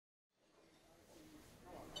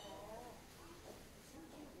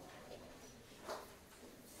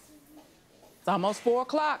It's almost 4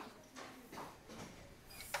 o'clock.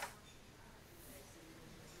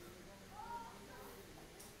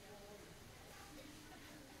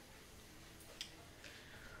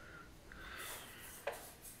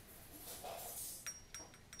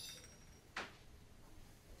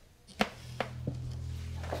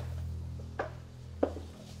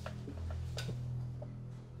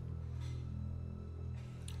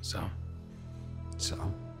 So?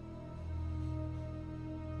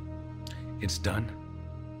 It's done.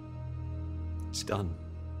 It's done.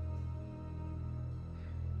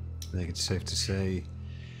 I think it's safe to say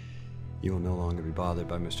you will no longer be bothered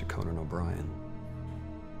by Mr. Conan O'Brien.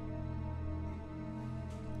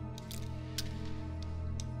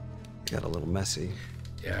 Got a little messy.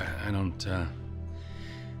 Yeah, I don't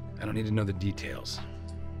need to know the details.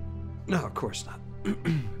 No, of course not.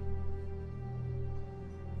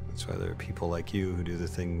 That's why there are people like you who do the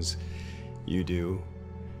things you do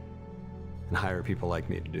and hire people like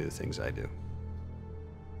me to do the things I do.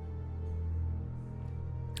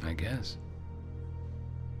 I guess.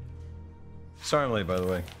 Sorry I'm late, by the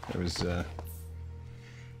way. There was,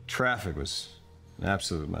 traffic was an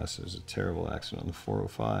absolute mess. There was a terrible accident on the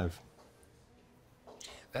 405.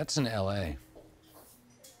 That's in L.A.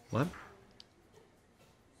 What?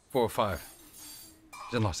 405.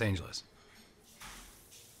 It's in Los Angeles.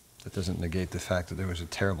 That doesn't negate the fact that there was a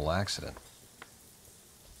terrible accident.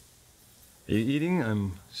 Are you eating?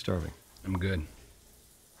 I'm starving. I'm good.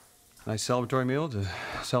 Nice celebratory meal to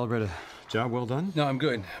celebrate a job well done? No, I'm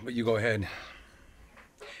good, but you go ahead.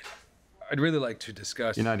 I'd really like to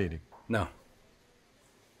discuss... You're not eating? No.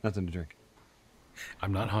 Nothing to drink?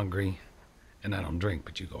 I'm not hungry, and I don't drink,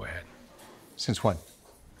 but you go ahead. Since when?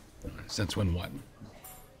 Since when what?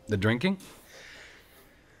 The drinking?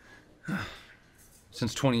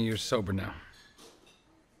 Since 20 years sober now.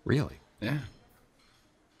 Really? Yeah.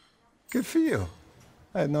 Good for you.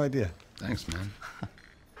 I had no idea. Thanks, man.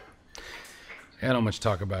 I don't much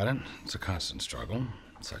talk about it. It's a constant struggle.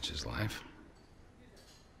 Such is life.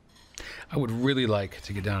 I would really like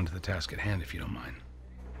to get down to the task at hand, if you don't mind.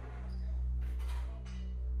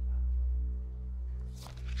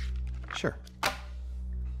 Sure.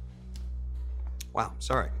 Wow,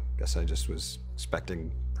 sorry. Guess I just was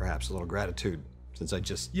expecting perhaps a little gratitude since I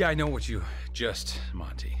just... Yeah, I know what you just,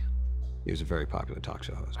 Monty. He was a very popular talk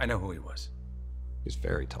show host. I know who he was. He was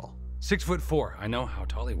very tall. 6'4". I know how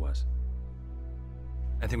tall he was.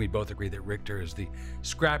 I think we both agree that Richter is the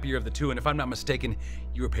scrappier of the two, and if I'm not mistaken,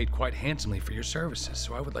 you were paid quite handsomely for your services,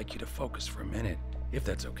 so I would like you to focus for a minute, if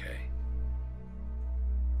that's okay.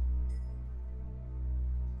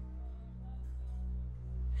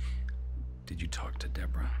 Did you talk to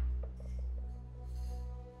Deborah?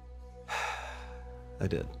 I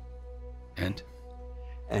did. And?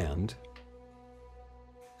 And,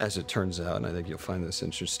 as it turns out, and I think you'll find this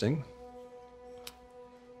interesting,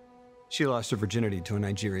 she lost her virginity to a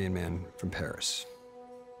Nigerian man from Paris.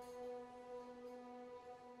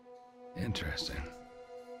 Interesting.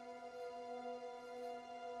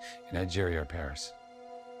 In Nigeria or Paris?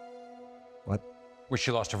 What? Where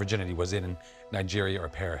she lost her virginity was in Nigeria or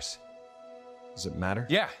Paris? Does it matter?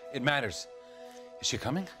 Yeah, it matters. Is she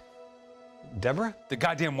coming? Deborah? The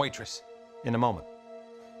goddamn waitress. In a moment.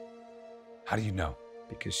 How do you know?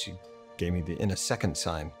 Because she gave me the in a second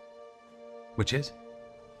sign. Which is?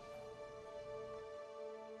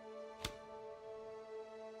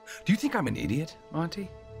 Do you think I'm an idiot, Monty?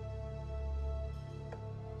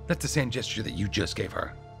 That's the same gesture that you just gave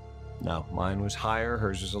her. No, mine was higher,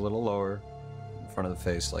 hers was a little lower. In front of the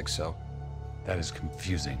face, like so. That is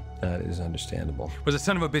confusing. That is understandable. Was it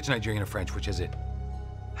son of a bitch Nigerian or French? Which is it?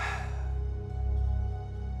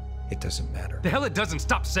 It doesn't matter. The hell it doesn't.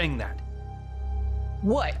 Stop saying that.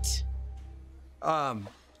 What? I'm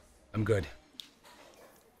good.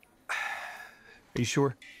 Are you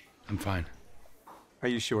sure? I'm fine. Are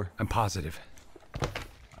you sure? I'm positive.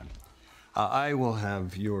 I will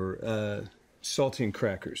have your saltine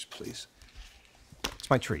crackers, please. It's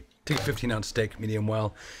my treat. Take a 15-ounce steak, medium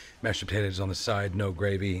well, mashed potatoes on the side, no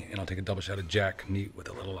gravy, and I'll take a double shot of Jack, neat with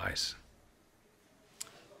a little ice.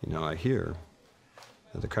 You know, I hear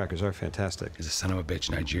that the crackers are fantastic. Is a son of a bitch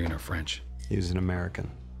Nigerian or French? He was an American.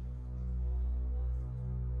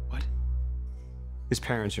 What? His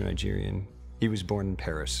parents are Nigerian. He was born in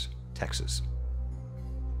Paris, Texas.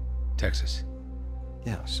 Texas.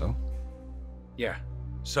 Yeah, so? Yeah.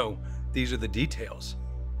 So, these are the details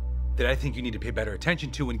that I think you need to pay better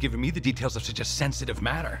attention to when giving me the details of such a sensitive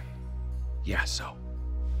matter. Yeah, so.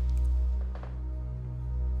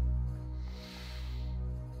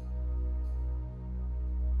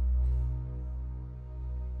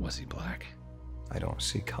 Was he black? I don't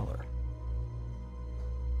see color.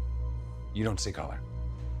 You don't see color.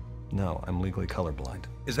 No, I'm legally colorblind.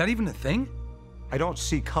 Is that even a thing? I don't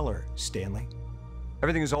see color, Stanley.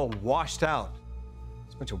 Everything is all washed out.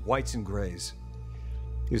 It's a bunch of whites and grays.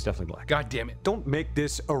 He was definitely black. God damn it. Don't make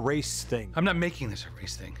this a race thing. I'm not making this a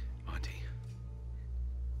race thing, Monty.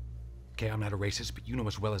 Okay, I'm not a racist, but you know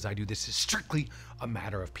as well as I do this is strictly a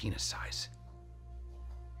matter of penis size.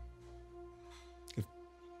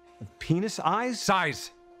 Penis eyes?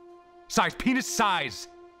 Size. Size. Penis size.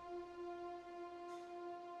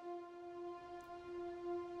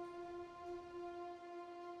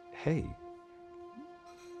 Hey.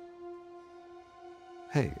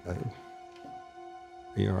 Hey, are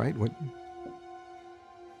you all right? What?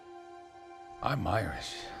 I'm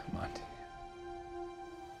Irish, Monty.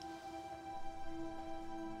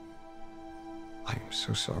 I'm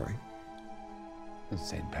so sorry. It's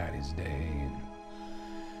St. Patty's Day and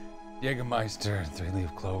Jägermeister,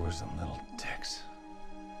 3-leaf clovers, and little dicks.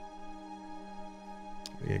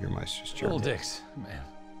 Jägermeister's Little German. dicks, man.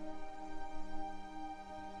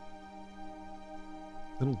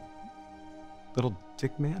 Little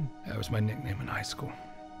dick man? That was my nickname in high school.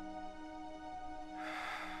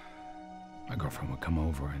 My girlfriend would come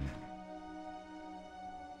over and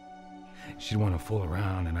she'd want to fool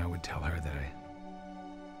around, and I would tell her that I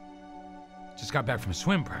just got back from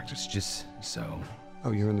swim practice, just so.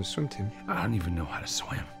 Oh, you're in the swim team. I don't even know how to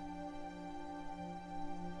swim.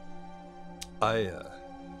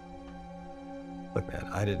 Look, man,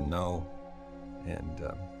 I didn't know, and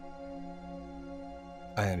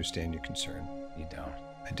I understand your concern. You don't.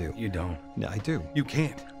 I do. You don't. No, I do. You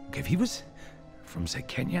can't. Okay, if he was from, say,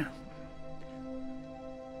 Kenya,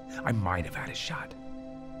 I might have had a shot.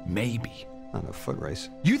 Maybe. On a foot race.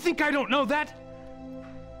 You think I don't know that?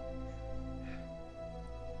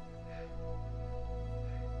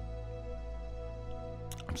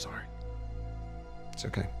 I'm sorry. It's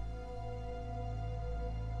okay.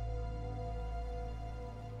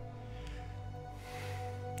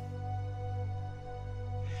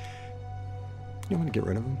 You want to get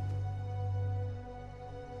rid of him?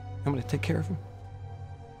 I'm going to take care of him.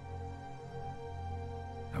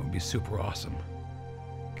 That would be super awesome.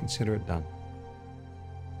 Consider it done.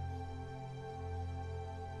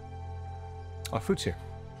 Our food's here.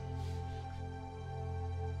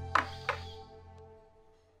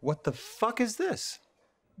 What the fuck is this?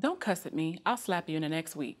 Don't cuss at me. I'll slap you in the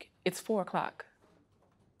next week. It's 4 o'clock.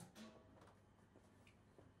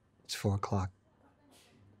 It's 4 o'clock.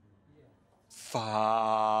 Fuck.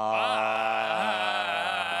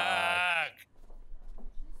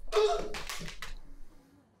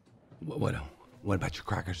 What about your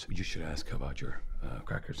crackers? You should ask about your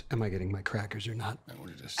crackers. Am I getting my crackers or not? I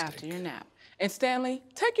ordered a steak. After your nap. And Stanley,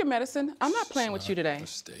 take your medicine. I'm not playing with you today. A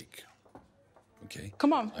steak. Okay.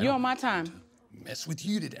 Come on, you're on my time. Mess with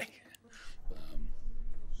you today.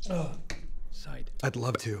 Side. I'd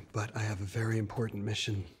love to, but I have a very important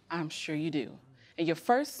mission. I'm sure you do. And your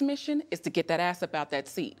first mission is to get that ass up out that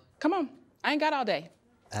seat. Come on, I ain't got all day.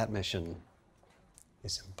 That mission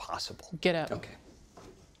is impossible. Get up. Okay.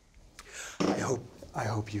 I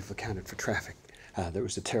hope you've accounted for traffic. There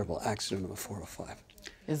was a terrible accident on the 405.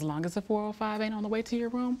 As long as the 405 ain't on the way to your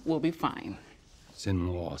room, we'll be fine. It's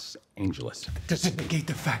in Los Angeles. Doesn't negate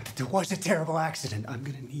the fact that there was a terrible accident. I'm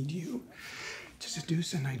gonna need you to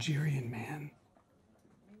seduce a Nigerian man.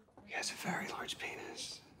 He has a very large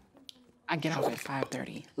penis. I get off at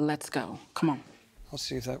 5:30. Let's go. Come on. I'll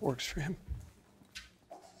see if that works for him.